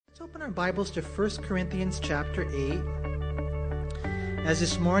Open our Bibles to 1 Corinthians chapter 8. As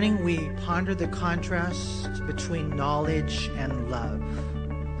this morning we ponder the contrast between knowledge and love.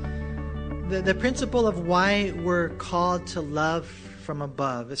 The principle of why we're called to love from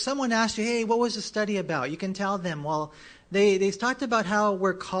above. If someone asks you, hey, what was the study about? You can tell them, well, they talked about how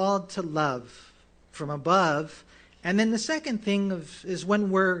we're called to love from above. And then the second thing is when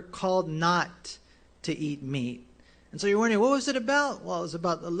we're called not to eat meat. And so you're wondering, what was it about? Well, it was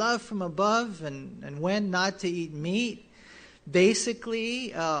about the love from above and when not to eat meat.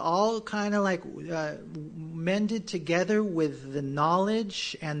 Basically, all kind of like mended together with the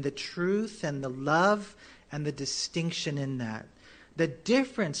knowledge and the truth and the love and the distinction in that. The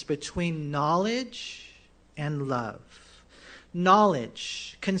difference between knowledge and love.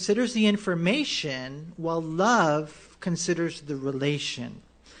 Knowledge considers the information while love considers the relation.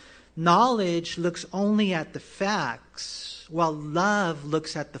 Knowledge looks only at the facts, while love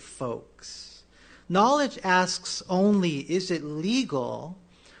looks at the folks. Knowledge asks only, is it legal?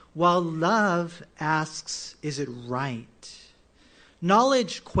 While love asks, is it right?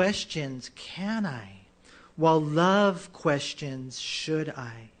 Knowledge questions, can I? While love questions, should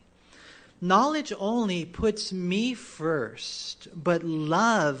I? Knowledge only puts me first, but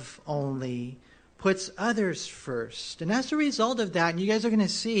love only puts others first. And as a result of that, and you guys are going to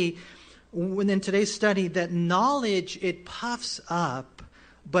see in today's study that knowledge, it puffs up,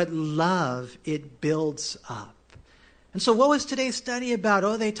 but love, it builds up. And so what was today's study about?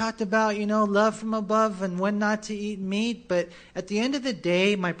 Oh, they talked about, love from above and when not to eat meat. But at the end of the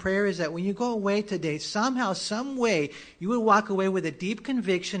day, my prayer is that when you go away today, somehow, some way, you will walk away with a deep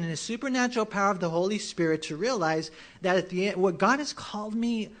conviction and a supernatural power of the Holy Spirit to realize that at the end, what God has called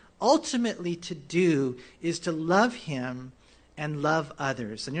me ultimately to do is to love Him and love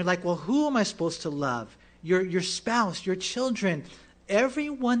others. And you're like, well, who am I supposed to love? Your spouse, your children,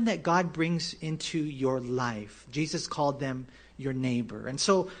 everyone that God brings into your life. Jesus called them your neighbor. And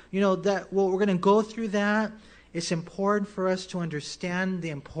so, we're going to go through that. It's important for us to understand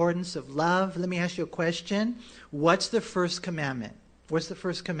the importance of love. Let me ask you a question. What's the first commandment? What's the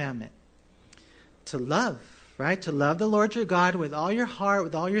first commandment? To love. Right? To love the Lord your God with all your heart,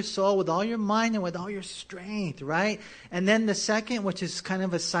 with all your soul, with all your mind, and with all your strength, right? And then the second, which is kind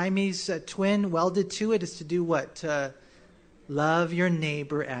of a Siamese twin welded to it, is to do what? To love your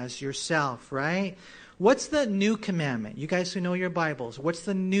neighbor as yourself, right? What's the new commandment? You guys who know your Bibles, what's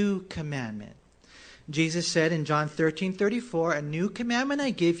the new commandment? Jesus said in John 13:34, a new commandment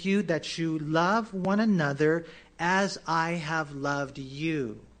I give you, that you love one another as I have loved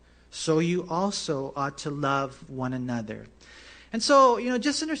you. So you also ought to love one another. And so,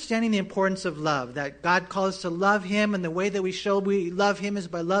 just understanding the importance of love, that God calls us to love Him, and the way that we show we love Him is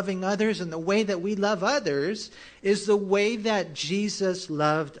by loving others, and the way that we love others is the way that Jesus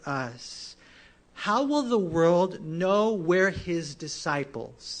loved us. How will the world know we're His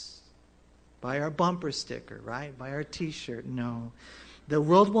disciples? By our bumper sticker, right? By our t-shirt? No. The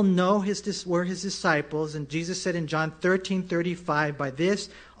world will know we're His disciples. And Jesus said in John 13:35, by this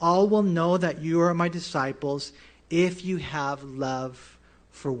all will know that you are my disciples if you have love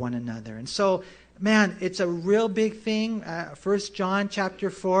for one another. And so, man, it's a real big thing. 1 John chapter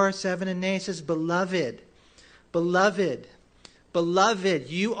 4, 7 and 8 says, Beloved,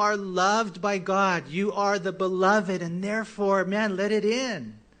 you are loved by God. You are the beloved. And therefore, man, let it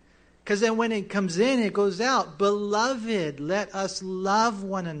in. Because then when it comes in, it goes out. Beloved, let us love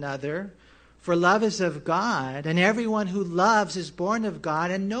one another, for love is of God, and everyone who loves is born of God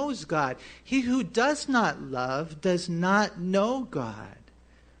and knows God. He who does not love does not know God,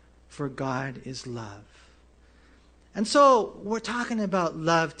 for God is love. And so we're talking about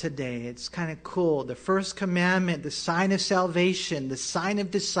love today. It's kind of cool. The first commandment, the sign of salvation, the sign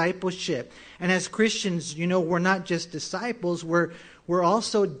of discipleship. And as Christians, we're not just disciples, we're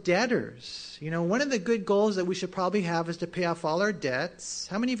also debtors. One of the good goals that we should probably have is to pay off all our debts.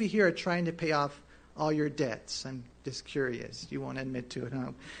 How many of you here are trying to pay off all your debts? I'm just curious. You won't admit to it,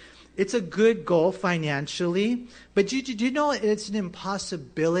 huh? It's a good goal financially, but do you know it's an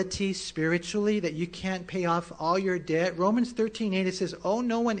impossibility spiritually that you can't pay off all your debt? Romans 13:8, it says, owe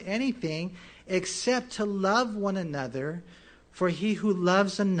no one anything except to love one another, for he who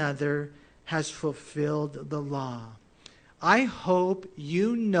loves another has fulfilled the law. I hope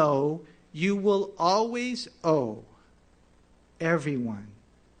you know you will always owe everyone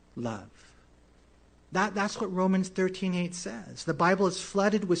love. That's what Romans 13:8 says. The Bible is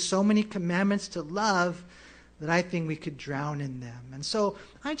flooded with so many commandments to love that I think we could drown in them. And so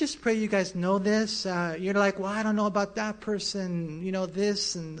I just pray you guys know this. You're like, well, I don't know about that person.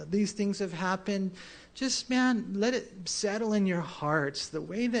 This and these things have happened. just, man, let it settle in your hearts. The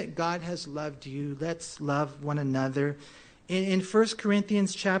way that God has loved you, let's love one another. In 1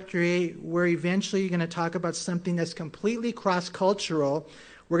 Corinthians chapter 8, where eventually you're going to talk about something that's completely cross-cultural,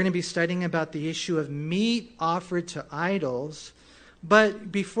 we're going to be studying about the issue of meat offered to idols.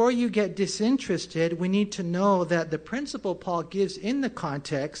 But before you get disinterested, we need to know that the principle Paul gives in the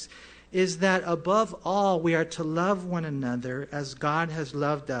context is that above all, we are to love one another as God has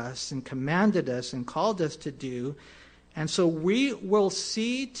loved us and commanded us and called us to do. And so we will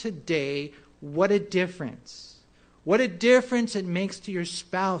see today what a difference it makes to your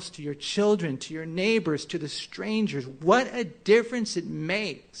spouse, to your children, to your neighbors, to the strangers. What a difference it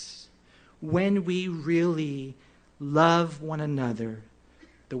makes when we really love one another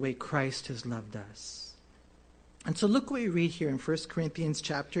the way Christ has loved us. And so look what we read here in 1 Corinthians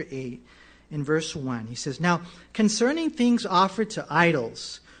chapter 8 in verse 1. He says, "Now, concerning things offered to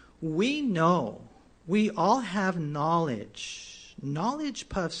idols, we know, we all have knowledge. Knowledge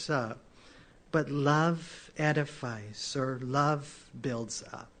puffs up, but love edifies," or love builds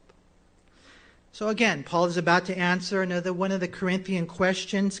up. So again, Paul is about to answer another one of the Corinthian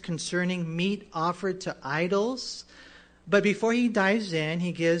questions concerning meat offered to idols. But before he dives in,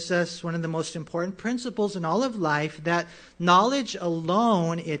 he gives us one of the most important principles in all of life, that knowledge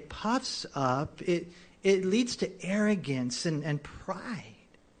alone, it puffs up, it leads to arrogance and pride.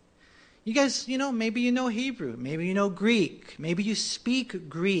 You guys, maybe you know Hebrew, maybe you know Greek, maybe you speak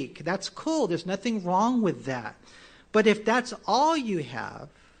Greek. That's cool. There's nothing wrong with that. But if that's all you have,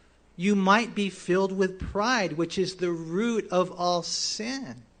 you might be filled with pride, which is the root of all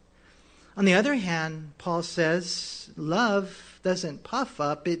sin. On the other hand, Paul says, love doesn't puff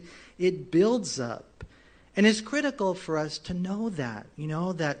up, it builds up. And it's critical for us to know that,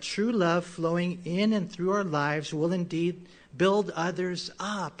 that true love flowing in and through our lives will indeed build others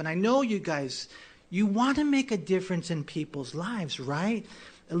up. And I know you guys, you want to make a difference in people's lives, right?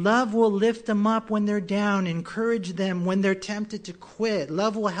 Love will lift them up when they're down, encourage them when they're tempted to quit.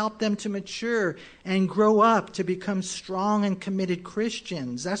 Love will help them to mature and grow up to become strong and committed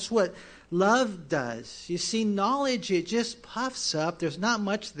Christians. That's what love does. You see, knowledge, it just puffs up. There's not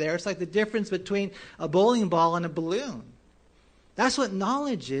much there. It's like the difference between a bowling ball and a balloon. That's what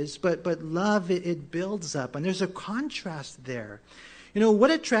knowledge is, but love, it builds up. And there's a contrast there.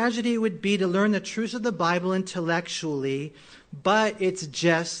 What a tragedy it would be to learn the truths of the Bible intellectually, but it's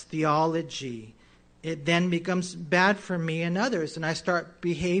just theology. It then becomes bad for me and others, and I start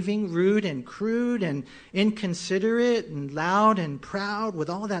behaving rude and crude and inconsiderate and loud and proud with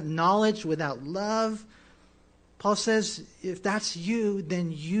all that knowledge without love. Paul says, if that's you,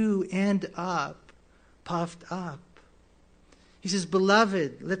 then you end up puffed up. He says,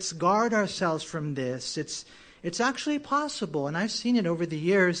 beloved, let's guard ourselves from this. It's actually possible, and I've seen it over the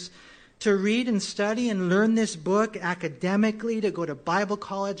years, to read and study and learn this book academically, to go to Bible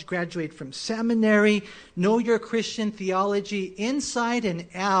college, graduate from seminary, know your Christian theology inside and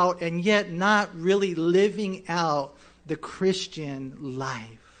out, and yet not really living out the Christian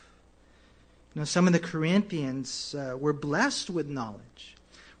life. Some of the Corinthians were blessed with knowledge.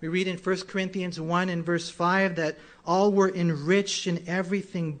 We read in 1 Corinthians 1 and verse 5 that all were enriched in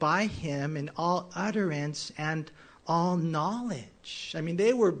everything by him, in all utterance and all knowledge. I mean,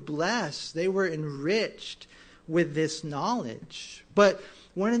 they were blessed. They were enriched with this knowledge. But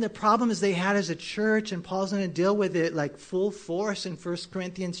one of the problems they had as a church, and Paul's going to deal with it like full force in 1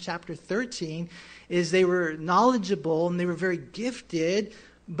 Corinthians chapter 13, is they were knowledgeable and they were very gifted,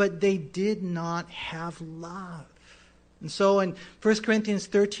 but they did not have love. And so in 1 Corinthians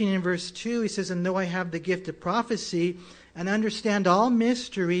 13 and verse 2, he says, "And though I have the gift of prophecy and understand all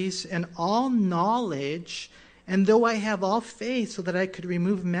mysteries and all knowledge, and though I have all faith so that I could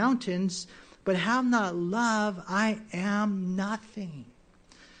remove mountains, but have not love, I am nothing."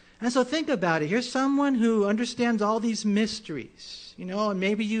 And so think about it. Here's someone who understands all these mysteries, and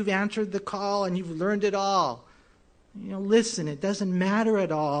maybe you've answered the call and you've learned it all. Listen, it doesn't matter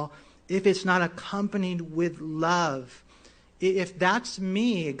at all if it's not accompanied with love. If that's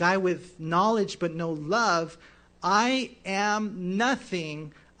me, a guy with knowledge but no love, I am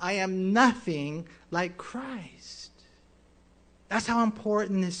nothing. I am nothing like Christ. That's how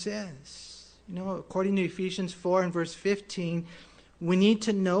important this is. According to Ephesians 4 and verse 15, we need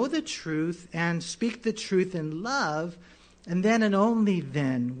to know the truth and speak the truth in love, and then and only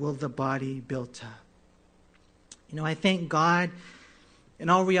then will the body built up. I thank God. In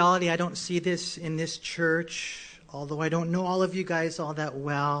all reality, I don't see this in this church, although I don't know all of you guys all that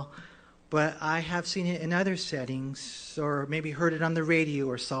well, but I have seen it in other settings, or maybe heard it on the radio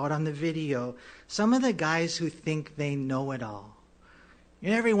or saw it on the video. Some of the guys who think they know it all.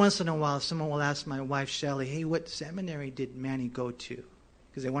 And every once in a while, someone will ask my wife, Shelley, hey, what seminary did Manny go to?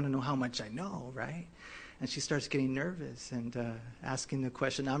 Because they want to know how much I know, right? And she starts getting nervous and asking the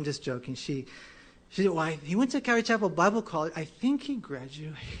question. I'm just joking. She said, well, he went to Calvary Chapel Bible College. I think he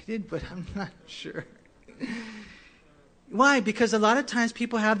graduated, but I'm not sure. Why? Because a lot of times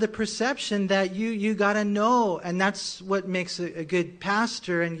people have the perception that you got to know, and that's what makes a good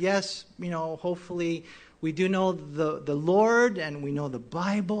pastor. And yes, hopefully we do know the Lord and we know the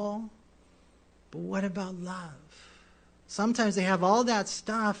Bible. But what about love? Sometimes they have all that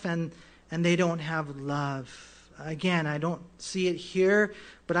stuff and they don't have love. Again, I don't see it here,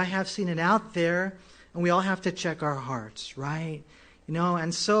 but I have seen it out there, and we all have to check our hearts, right?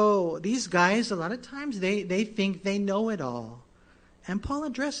 And so these guys, a lot of times, they think they know it all. And Paul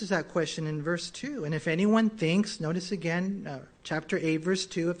addresses that question in verse 2. And if anyone thinks, notice again, chapter 8, verse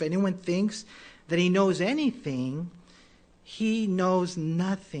 2, if anyone thinks that he knows anything, he knows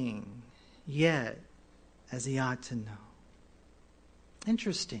nothing yet as he ought to know.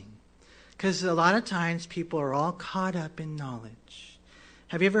 Interesting. Because a lot of times people are all caught up in knowledge.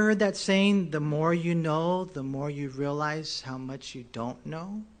 Have you ever heard that saying, the more you know, the more you realize how much you don't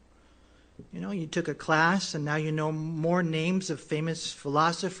know? You took a class and now you know more names of famous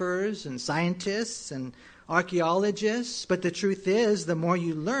philosophers and scientists and archaeologists. But the truth is, the more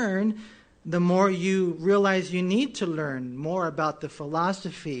you learn, the more you realize you need to learn more about the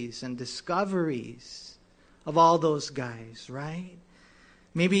philosophies and discoveries of all those guys, right?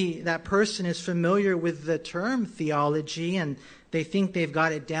 Maybe that person is familiar with the term theology and they think they've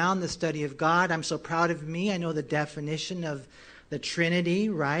got it down, the study of God. I'm so proud of me. I know the definition of the Trinity,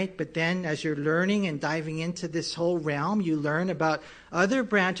 right? But then as you're learning and diving into this whole realm, you learn about other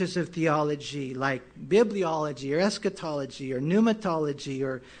branches of theology like bibliology or eschatology or pneumatology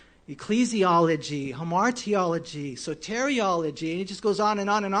or ecclesiology, hamartiology, soteriology, and it just goes on and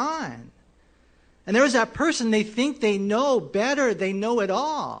on and on. And there's that person, they think they know better, they know it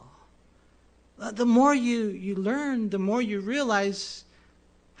all. The more you learn, the more you realize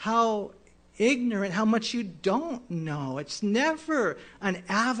how ignorant, how much you don't know. It's never an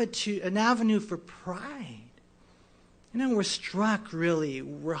avenue for pride. We're struck really,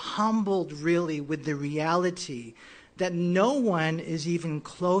 we're humbled really with the reality that no one is even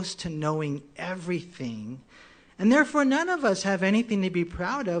close to knowing everything. And therefore, none of us have anything to be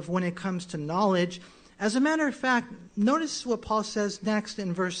proud of when it comes to knowledge. As a matter of fact, notice what Paul says next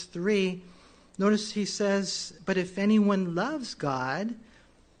in verse 3. Notice he says, but if anyone loves God,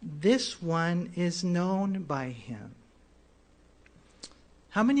 this one is known by him.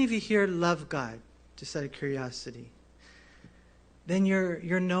 How many of you here love God? Just out of curiosity. Then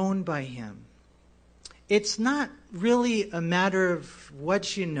you're known by him. It's not really a matter of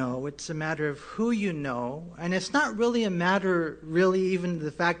what you know. It's a matter of who you know. And it's not really a matter, really, even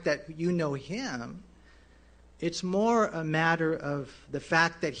the fact that you know him. It's more a matter of the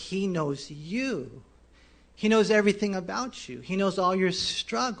fact that he knows you. He knows everything about you. He knows all your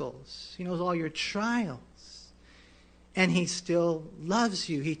struggles. He knows all your trials. And he still loves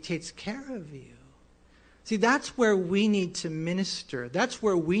you. He takes care of you. See, that's where we need to minister. That's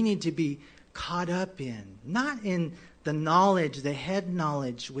where we need to be caught up in. Not in the knowledge, the head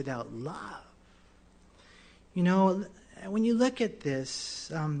knowledge without love. When you look at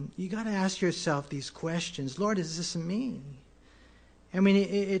this, you got to ask yourself these questions. Lord, is this me? I mean,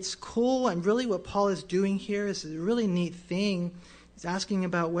 it's cool, and really what Paul is doing here is a really neat thing. He's asking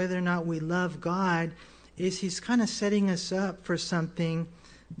about whether or not we love God. He's kind of setting us up for something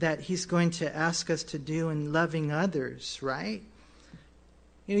that he's going to ask us to do in loving others, right?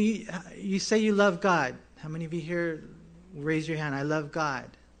 You say you love God. How many of you here raise your hand? I love God.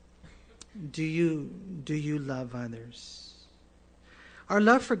 Do you love others? Our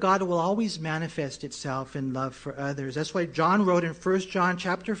love for God will always manifest itself in love for others. That's why John wrote in 1 John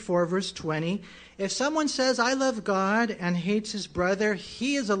chapter 4, verse 20, if someone says, I love God and hates his brother,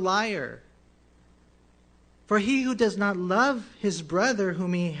 he is a liar. For he who does not love his brother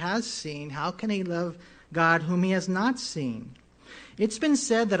whom he has seen, how can he love God whom he has not seen? It's been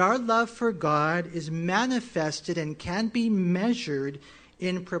said that our love for God is manifested and can be measured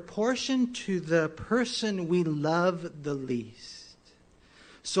in proportion to the person we love the least.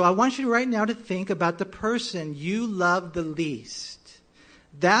 So I want you right now to think about the person you love the least.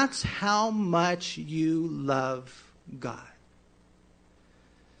 That's how much you love God.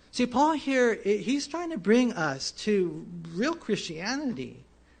 See, Paul here, he's trying to bring us to real Christianity.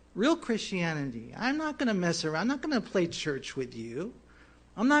 Real Christianity. I'm not going to mess around. I'm not going to play church with you.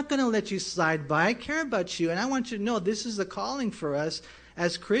 I'm not going to let you slide by. I care about you, and I want you to know this is the calling for us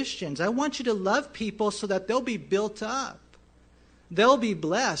as Christians. I want you to love people so that they'll be built up. they'll be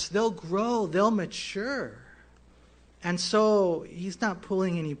blessed, they'll grow, they'll mature. And so he's not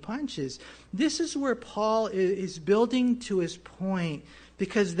pulling any punches. This is where Paul is building to his point,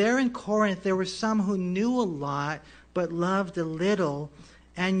 because there in Corinth there were some who knew a lot but loved a little,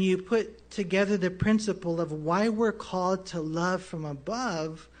 and you put together the principle of why we're called to love from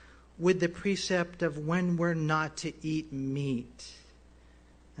above with the precept of when we're not to eat meat.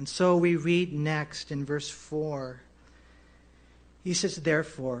 And so we read next in verse 4. He says,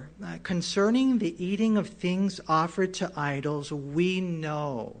 therefore, concerning the eating of things offered to idols, we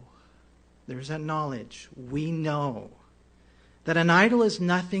know, there's that knowledge, we know that an idol is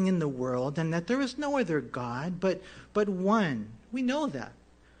nothing in the world and that there is no other God but one. We know that.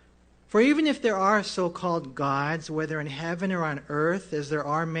 For even if there are so-called gods, whether in heaven or on earth, as there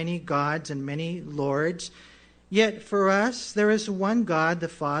are many gods and many lords, yet for us there is one God, the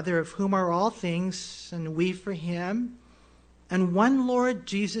Father, of whom are all things, and we for him, and one Lord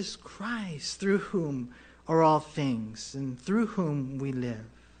Jesus Christ, through whom are all things, and through whom we live.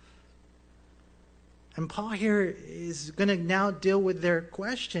 And Paul here is going to now deal with their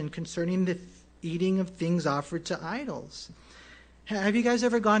question concerning the eating of things offered to idols. Have you guys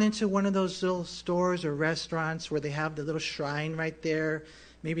ever gone into one of those little stores or restaurants where they have the little shrine right there,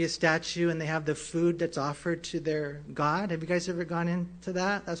 maybe a statue, and they have the food that's offered to their God? Have you guys ever gone into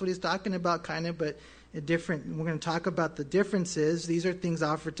that? That's what he's talking about, kind of, but we're going to talk about the differences. These are things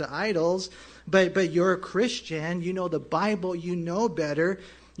offered to idols, but you're a Christian, you know the Bible, you know better.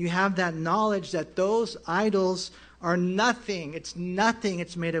 You have that knowledge that those idols are nothing. It's nothing.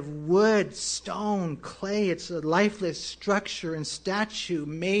 It's made of wood, stone, clay. It's a lifeless structure and statue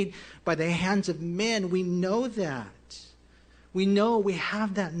made by the hands of men. We know that. We know, we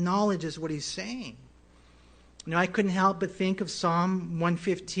have that knowledge, is what he's saying. You know, I couldn't help but think of Psalm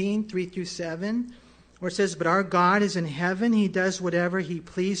 115, 3-7, where it says, but our God is in heaven. He does whatever he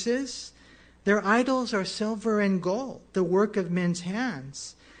pleases. Their idols are silver and gold, the work of men's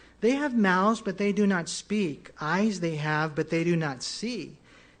hands. They have mouths, but they do not speak. Eyes they have, but they do not see.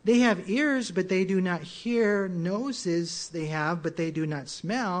 They have ears, but they do not hear. Noses they have, but they do not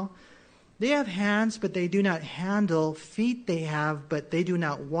smell. They have hands, but they do not handle. Feet they have, but they do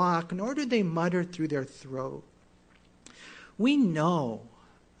not walk, nor do they mutter through their throat. We know,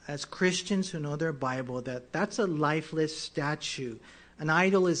 as Christians who know their Bible, that that's a lifeless statue. An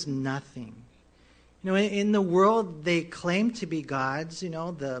idol is nothing. You know, in the world, they claim to be gods, you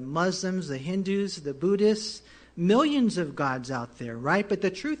know, the Muslims, the Hindus, the Buddhists, millions of gods out there, right? But the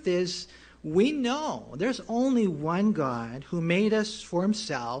truth is, we know there's only one God who made us for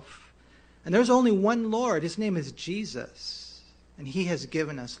himself, and there's only one Lord. His name is Jesus, and he has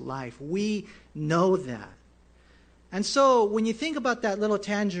given us life. We know that. And so when you think about that little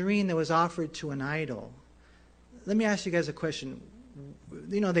tangerine that was offered to an idol, let me ask you guys a question.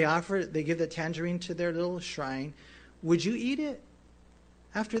 You know, they give the tangerine to their little shrine. Would you eat it?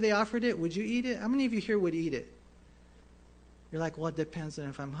 After they offered it, would you eat it? How many of you here would eat it? You're like, well, it depends on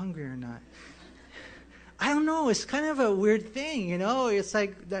if I'm hungry or not. I don't know. It's kind of a weird thing, you know. It's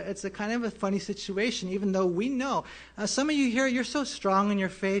like, it's a kind of a funny situation, even though we know. Some of you here, you're so strong in your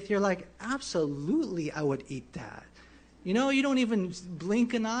faith, you're like, absolutely, I would eat that. You know, you don't even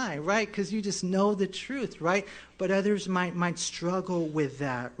blink an eye, right? Because you just know the truth, right? But others might struggle with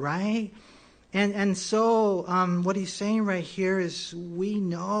that, right? And so what he's saying right here is we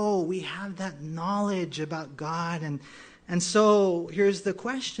know, we have that knowledge about God. And so here's the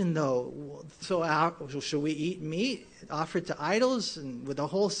question, though. So should we eat meat offered to idols and with a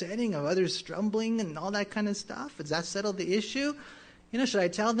whole setting of others stumbling and all that kind of stuff? Does that settle the issue? You know, should I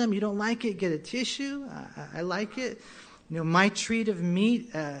tell them, you don't like it, get a tissue? I like it. You know, my treat of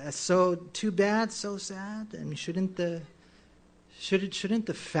meat, so too bad, so sad. I mean, shouldn't the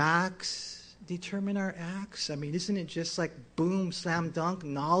facts determine our acts? I mean, isn't it just like boom, slam dunk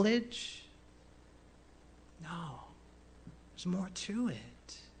knowledge? No, there's more to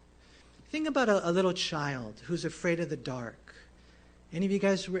it. Think about a little child who's afraid of the dark. Any of you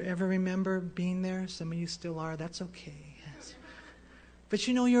guys ever remember being there? Some of you still are. That's okay. But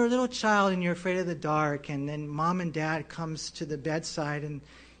you know, you're a little child and you're afraid of the dark, and then mom and dad comes to the bedside, and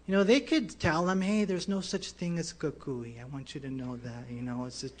you know, they could tell them, hey, there's no such thing as kukui. I want you to know that, you know,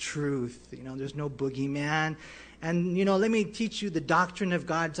 it's the truth. You know, there's no boogeyman. And, you know, let me teach you the doctrine of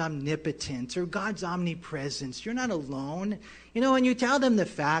God's omnipotence or God's omnipresence. You're not alone. You know, and you tell them the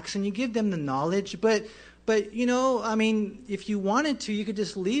facts and you give them the knowledge, but you know, I mean, if you wanted to, you could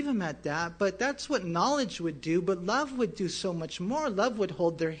just leave them at that. But that's what knowledge would do. But love would do so much more. Love would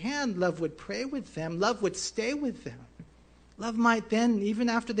hold their hand. Love would pray with them. Love would stay with them. Love might then, even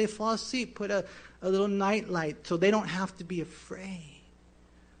after they fall asleep, put a little night light so they don't have to be afraid.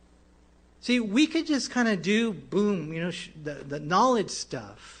 See, we could just kind of do, boom, the knowledge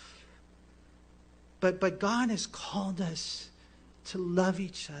stuff. But God has called us to love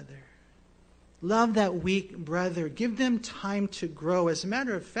each other. Love that weak brother. Give them time to grow. As a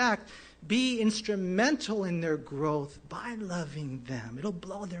matter of fact, be instrumental in their growth by loving them. It'll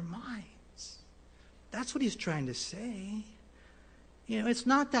blow their minds. That's what he's trying to say. It's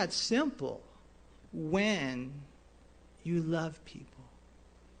not that simple when you love people.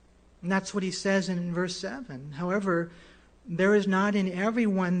 And that's what he says in verse 7. However, there is not in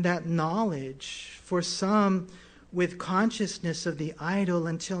everyone that knowledge. For some, with consciousness of the idol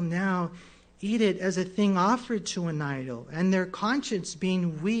until now, eat it as a thing offered to an idol, and their conscience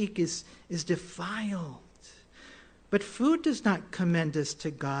being weak is defiled. But food does not commend us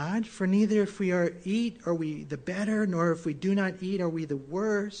to God, for neither if we eat are we the better, nor if we do not eat are we the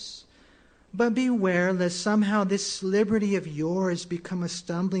worse. But beware lest somehow this liberty of yours become a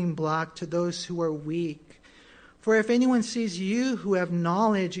stumbling block to those who are weak. For if anyone sees you who have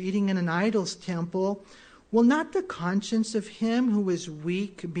knowledge eating in an idol's temple, will not the conscience of him who is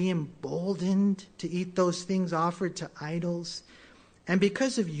weak be emboldened to eat those things offered to idols? And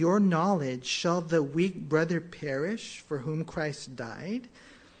because of your knowledge shall the weak brother perish for whom Christ died?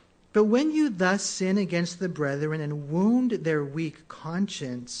 But when you thus sin against the brethren and wound their weak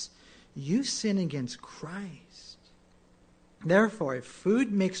conscience, you sin against Christ. Therefore, if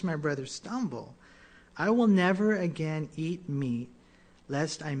food makes my brother stumble, I will never again eat meat,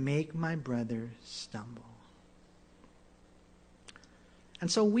 lest I make my brother stumble. And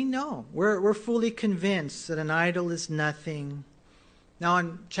so we know, we're fully convinced that an idol is nothing. Now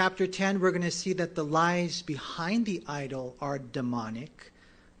in chapter 10, we're going to see that the lies behind the idol are demonic,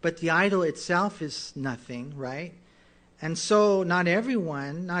 but the idol itself is nothing, right? And so not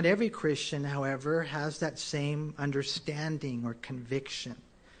every Christian, however, has that same understanding or conviction.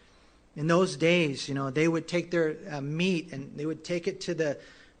 In those days, they would take their meat and they would take it to the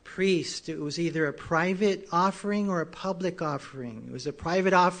priest. It was either a private offering or a public offering. It was a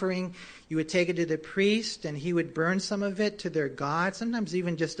private offering. You would take it to the priest and he would burn some of it to their god, sometimes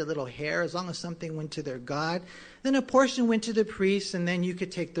even just a little hair, as long as something went to their god. Then a portion went to the priest, and then you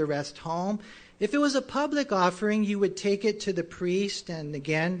could take the rest home. If it was a public offering, you would take it to the priest, and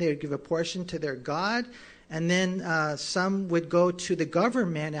again, they would give a portion to their god, and then some would go to the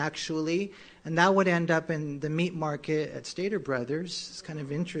government, actually, and that would end up in the meat market at Stater Brothers. It's kind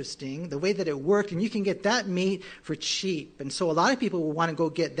of interesting, the way that it worked, and you can get that meat for cheap. And so a lot of people will want to go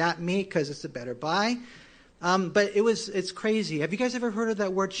get that meat because it's a better buy. But it's crazy. Have you guys ever heard of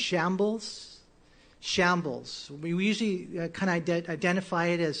that word shambles? Shambles. We usually kind of identify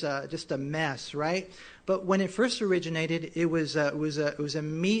it as just a mess, right? But when it first originated, it was a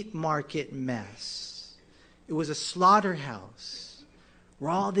meat market mess. It was a slaughterhouse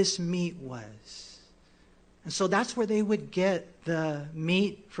where all this meat was. And so that's where they would get the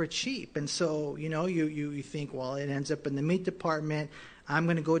meat for cheap. And so, you think, well, it ends up in the meat department. I'm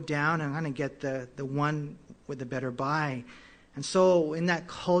going to go down and I'm going to get the one with the better buy. And so in that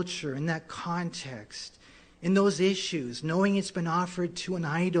culture, in that context, in those issues, knowing it's been offered to an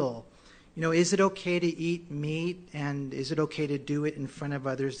idol, is it okay to eat meat, and is it okay to do it in front of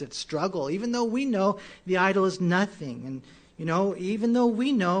others that struggle? Even though we know the idol is nothing. And, even though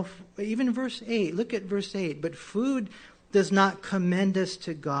we know, even verse 8, look at verse 8, but food does not commend us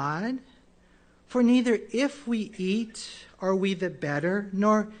to God, for neither if we eat are we the better,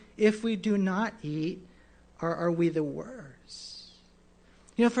 nor if we do not eat are we the worse.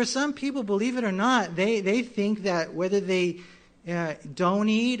 For some people, believe it or not, they think that whether they don't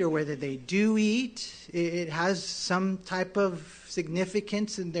eat or whether they do eat, it has some type of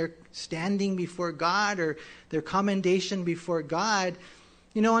significance in their standing before God or their commendation before God.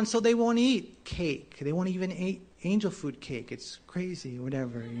 And so they won't eat cake. They won't even eat angel food cake. It's crazy,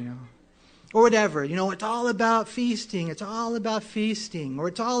 whatever, Or whatever, it's all about feasting. It's all about feasting. Or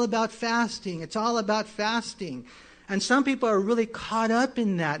it's all about fasting. It's all about fasting. And some people are really caught up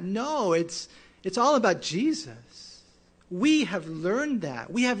in that. No, it's all about Jesus. We have learned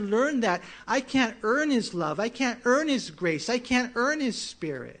that. We have learned that I can't earn His love. I can't earn His grace. I can't earn His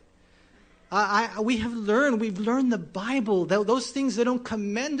Spirit. We've learned the Bible, those things that don't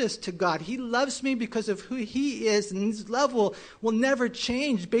commend us to God. He loves me because of who He is, and His love will never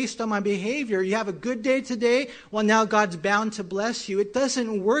change based on my behavior. You have a good day today, well, now God's bound to bless you. It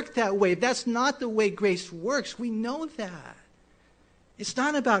doesn't work that way. That's not the way grace works. We know that. It's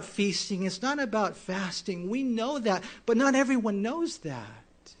not about feasting. It's not about fasting. We know that, but not everyone knows that.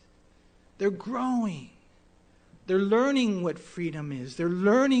 They're growing They're learning what freedom is. They're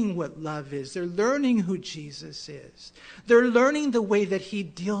learning what love is. They're learning who Jesus is. They're learning the way that he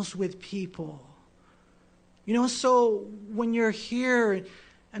deals with people. So when you're here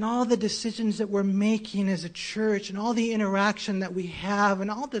and all the decisions that we're making as a church and all the interaction that we have and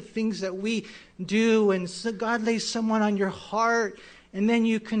all the things that we do, and so God lays someone on your heart, and then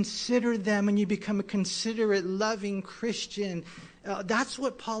you consider them and you become a considerate, loving Christian. That's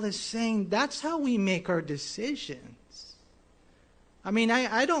what Paul is saying. That's how we make our decisions.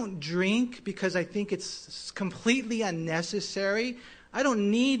 I don't drink because I think it's completely unnecessary. I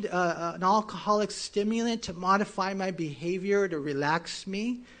don't need an alcoholic stimulant to modify my behavior, to relax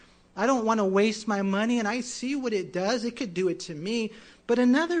me. I don't want to waste my money, and I see what it does. It could do it to me. But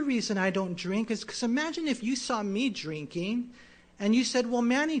another reason I don't drink is because imagine if you saw me drinking and you said, well,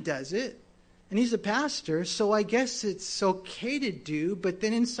 Manny does it, and he's a pastor, so I guess it's okay to do, but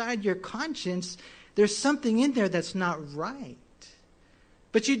then inside your conscience, there's something in there that's not right.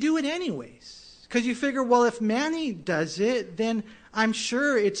 But you do it anyways, because you figure, well, if Manny does it, then I'm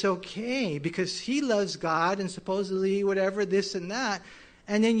sure it's okay because he loves God and supposedly whatever, this and that.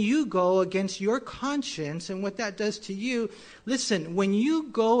 And then you go against your conscience, and what that does to you, listen, when you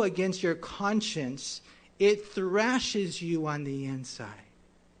go against your conscience, it thrashes you on the inside.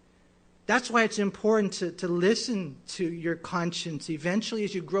 That's why it's important to listen to your conscience. Eventually,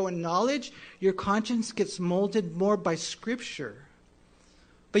 as you grow in knowledge, your conscience gets molded more by Scripture.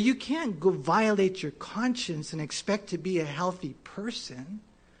 But you can't go violate your conscience and expect to be a healthy person.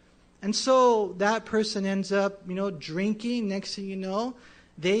 And so that person ends up, drinking. Next thing you know,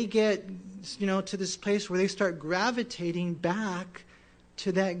 they get, to this place where they start gravitating back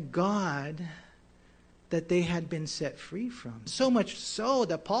to that God that they had been set free from. So much so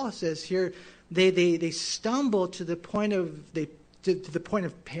that Paul says here, they stumble to the point of to the point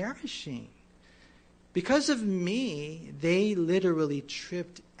of perishing. Because of me, they literally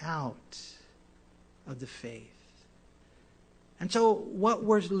tripped out of the faith. And so what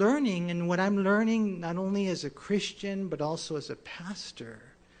we're learning, and what I'm learning not only as a Christian, but also as a pastor,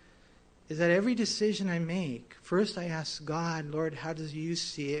 is that every decision I make, first I ask God, Lord, how do you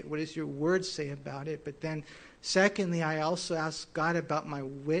see it? What does your word say about it? But then secondly, I also ask God about my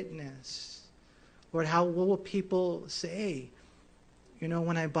witness. Lord, what will people say?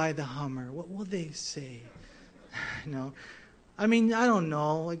 When I buy the Hummer, what will they say? I don't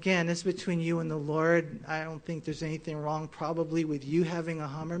know. Again, it's between you and the Lord. I don't think there's anything wrong probably with you having a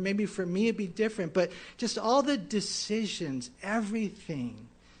Hummer. Maybe for me it'd be different. But just all the decisions, everything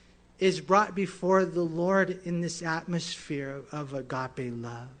is brought before the Lord in this atmosphere of agape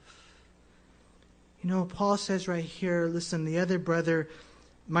love. Paul says right here, listen, the other brother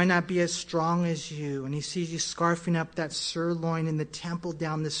might not be as strong as you, and he sees you scarfing up that sirloin in the temple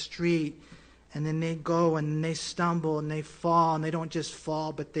down the street, and then they go and they stumble and they fall, and they don't just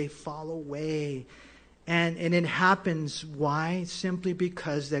fall, but they fall away. And it happens. Why? Simply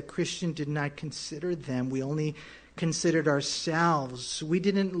because that Christian did not consider them. We only considered ourselves. We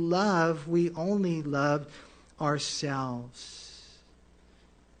didn't love, we only loved ourselves.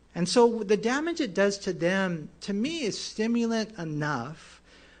 And so the damage it does to them, to me, is stimulant enough.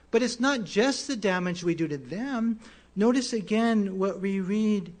 But it's not just the damage we do to them. Notice again what we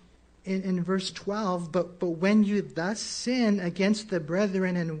read in verse 12. But when you thus sin against the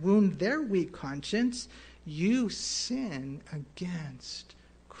brethren and wound their weak conscience, you sin against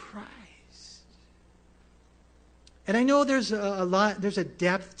Christ. And I know there's a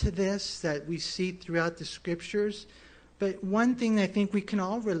depth to this that we see throughout the Scriptures. But one thing I think we can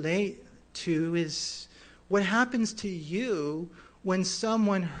all relate to is what happens to you when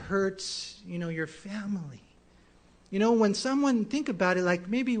someone hurts, your family. When someone, think about it, like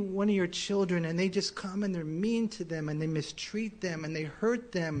maybe one of your children, and they just come and they're mean to them and they mistreat them and they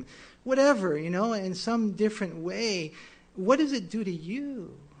hurt them, whatever, in some different way. What does it do to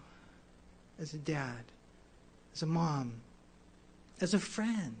you as a dad, as a mom, as a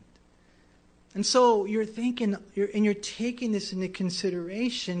friend? And so you're thinking, you're taking this into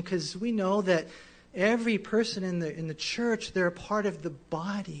consideration, because we know that every person in the church, they're a part of the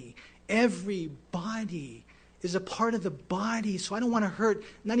body. Every body is a part of the body. So I don't want to hurt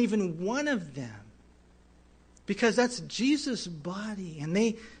not even one of them, because that's Jesus' body. And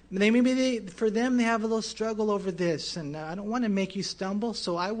for them they have a little struggle over this, and I don't want to make you stumble,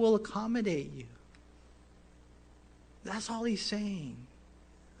 so I will accommodate you. That's all he's saying.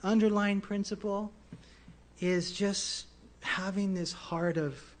 Underlying principle is just having this heart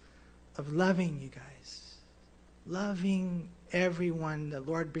of loving you guys, loving everyone the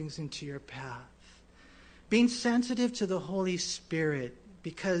Lord brings into your path, being sensitive to the Holy Spirit,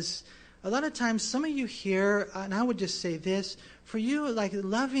 because A lot of times, some of you here, and I would just say this, for you, like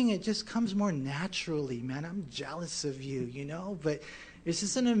loving it just comes more naturally, man. I'm jealous of you, but it's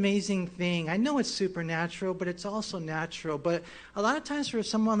just an amazing thing. I know it's supernatural, but it's also natural. But a lot of times for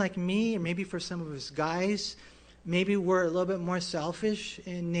someone like me, or maybe for some of us guys, maybe we're a little bit more selfish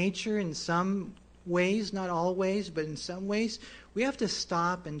in nature in some ways, not all ways, but in some ways. We have to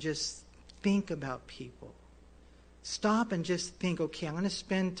stop and just think about people. Stop and just think, okay, I'm going to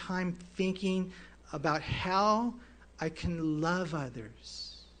spend time thinking about how I can love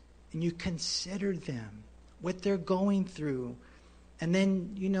others. And you consider them, what they're going through. And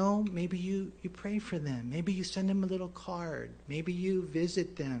then, maybe you pray for them. Maybe you send them a little card. Maybe you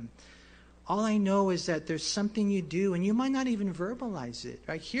visit them. All I know is that there's something you do, and you might not even verbalize it.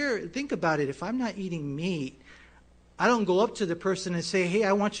 Right here, think about it. If I'm not eating meat, I don't go up to the person and say, hey,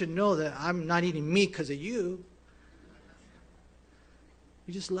 I want you to know that I'm not eating meat because of you.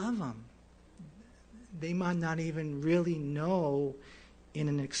 You just love them. They might not even really know in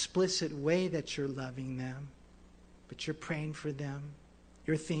an explicit way that you're loving them, but you're praying for them.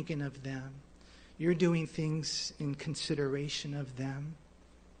 You're thinking of them. You're doing things in consideration of them.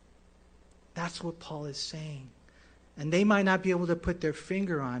 That's what Paul is saying. And they might not be able to put their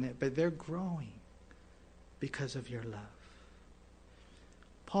finger on it, but they're growing because of your love.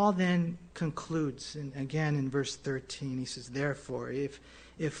 Paul then concludes, and again in verse 13, he says, therefore, if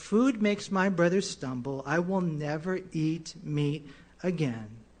food makes my brother stumble, I will never eat meat again,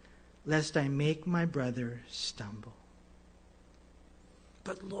 lest I make my brother stumble.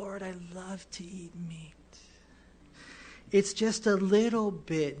 But Lord, I love to eat meat. It's just a little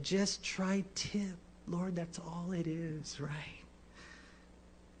bit, just tri-tip. Lord, that's all it is, right?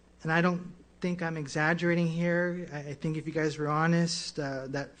 And I don't think I'm exaggerating here. I think if you guys were honest,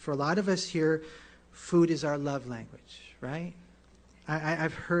 that for a lot of us here, food is our love language, right?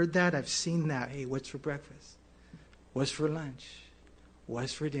 I've heard that. I've seen that. Hey, what's for breakfast? What's for lunch?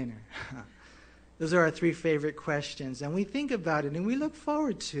 What's for dinner? Those are our 3 favorite questions. And we think about it and we look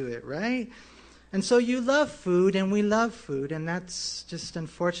forward to it, right? And so you love food and we love food. And that's just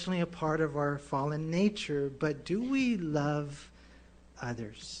unfortunately a part of our fallen nature. But do we love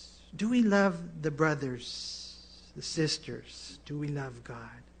others? Do we love the brothers, the sisters? Do we love God?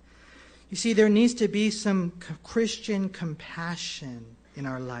 You see, there needs to be some Christian compassion in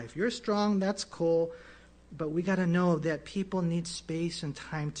our life. You're strong, that's cool, but we got to know that people need space and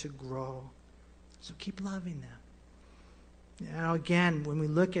time to grow. So keep loving them. Now again, when we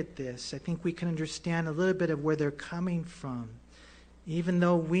look at this, I think we can understand a little bit of where they're coming from. Even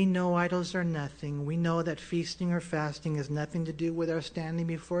though we know idols are nothing, we know that feasting or fasting has nothing to do with our standing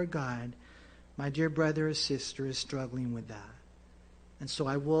before God, my dear brother or sister is struggling with that. And so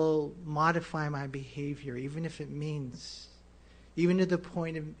I will modify my behavior, even to the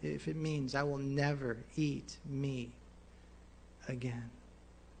point of if it means I will never eat meat again.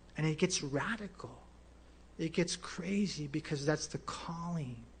 And it gets radical. It gets crazy because that's the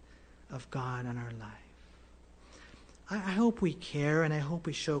calling of God on our life. I hope we care and I hope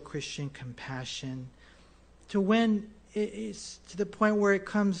we show Christian compassion to when it's to the point where it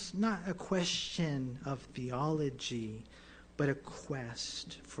comes not a question of theology, but a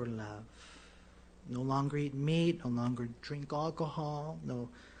quest for love. No longer eat meat, no longer drink alcohol, no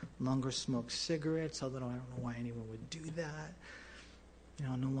longer smoke cigarettes, although I don't know why anyone would do that.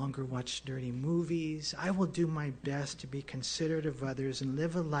 No longer watch dirty movies. I will do my best to be considerate of others and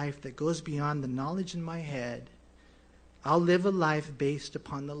live a life that goes beyond the knowledge in my head. I'll live a life based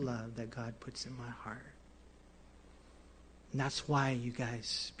upon the love that God puts in my heart. And that's why, you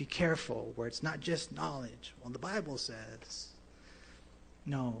guys, be careful where it's not just knowledge. Well, the Bible says.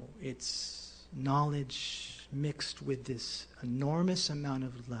 No, it's knowledge mixed with this enormous amount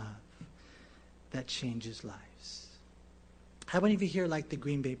of love that changes lives. How many of you here like the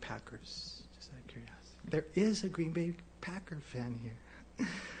Green Bay Packers? Just out of curiosity. There is a Green Bay Packer fan here.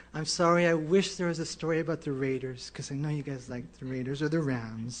 I'm sorry, I wish there was a story about the Raiders, because I know you guys like the Raiders or the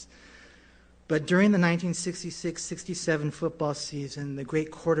Rams. But during the 1966-67 football season, the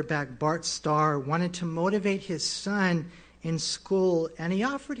great quarterback Bart Starr wanted to motivate his son in school, and he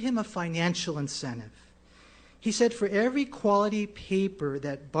offered him a financial incentive. He said for every quality paper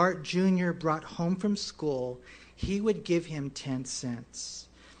that Bart Jr. brought home from school, he would give him 10 cents.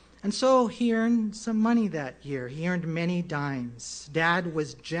 And so he earned some money that year. He earned many dimes. Dad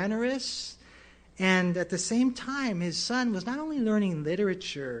was generous, and at the same time, his son was not only learning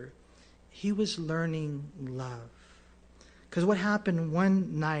literature, he was learning love. Because what happened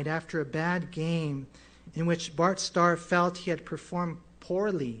one night after a bad game in which Bart Starr felt he had performed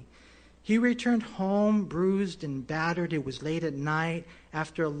poorly, he returned home bruised and battered. It was late at night,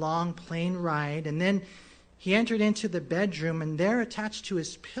 after a long plane ride. And then he entered into the bedroom, and there attached to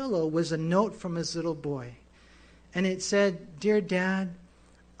his pillow was a note from his little boy. And it said, "Dear Dad,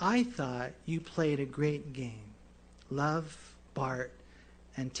 I thought you played a great game. Love, Bart,"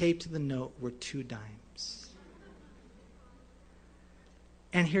 and taped to the note were 2 dimes.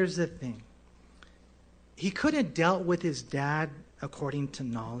 And here's the thing. He could have dealt with his dad according to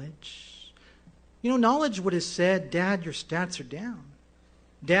knowledge. Knowledge would have said, "Dad, your stats are down.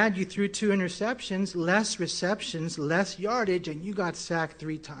 Dad, you threw 2 interceptions, less receptions, less yardage, and you got sacked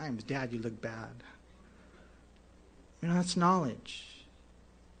 3 times. Dad, you look bad." That's knowledge.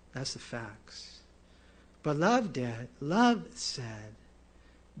 That's the facts. But love said,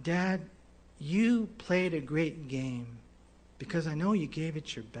 "Dad, you played a great game because I know you gave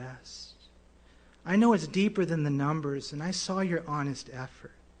it your best. I know it's deeper than the numbers, and I saw your honest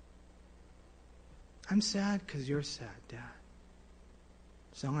effort. I'm sad because you're sad, Dad.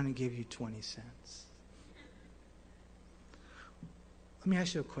 So I'm going to give you 20 cents. Let me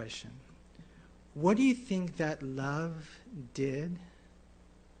ask you a question. What do you think that love did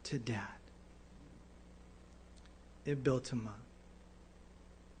to Dad? It built him up.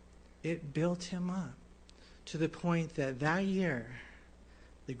 It built him up to the point that year,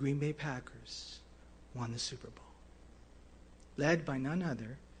 the Green Bay Packers won the Super Bowl, led by none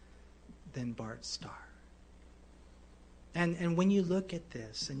other than Bart Starr. And when you look at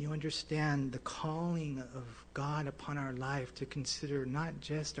this and you understand the calling of God upon our life to consider not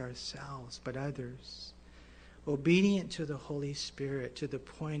just ourselves but others, obedient to the Holy Spirit to the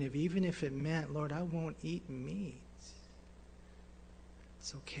point of even if it meant, "Lord, I won't eat meat,"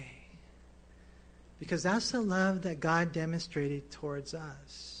 it's okay. Because that's the love that God demonstrated towards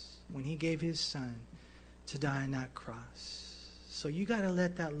us when He gave His Son to die on that cross. So you got to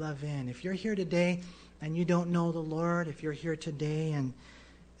let that love in. If you're here today and you don't know the Lord, if you're here today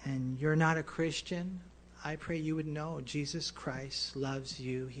and you're not a Christian, I pray you would know Jesus Christ loves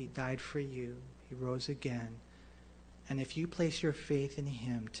you. He died for you. He rose again. And if you place your faith in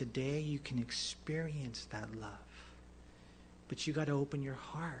Him, today you can experience that love. But you got to open your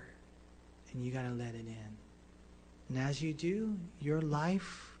heart and you got to let it in. And as you do, your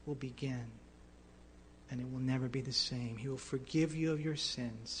life will begin. And it will never be the same. He will forgive you of your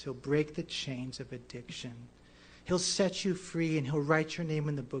sins. He'll break the chains of addiction. He'll set you free, and He'll write your name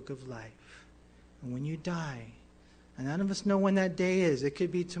in the book of life. And when you die, and none of us know when that day is. It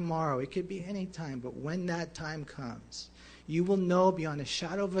could be tomorrow. It could be any time. But when that time comes, you will know beyond a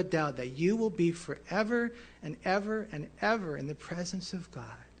shadow of a doubt that you will be forever and ever and ever in the presence of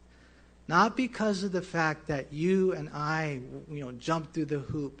God. Not because of the fact that you and I, jumped through the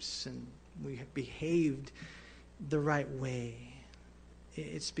hoops and we have behaved the right way.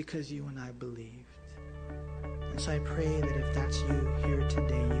 It's because you and I believed. And so I pray that if that's you here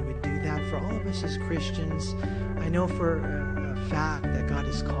today, you would do that for all of us as Christians. I know for a fact that God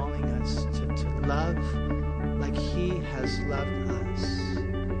is calling us to love like He has loved us.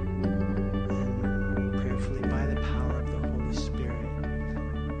 And prayerfully by the power of the Holy Spirit,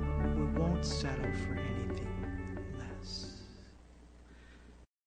 we won't settle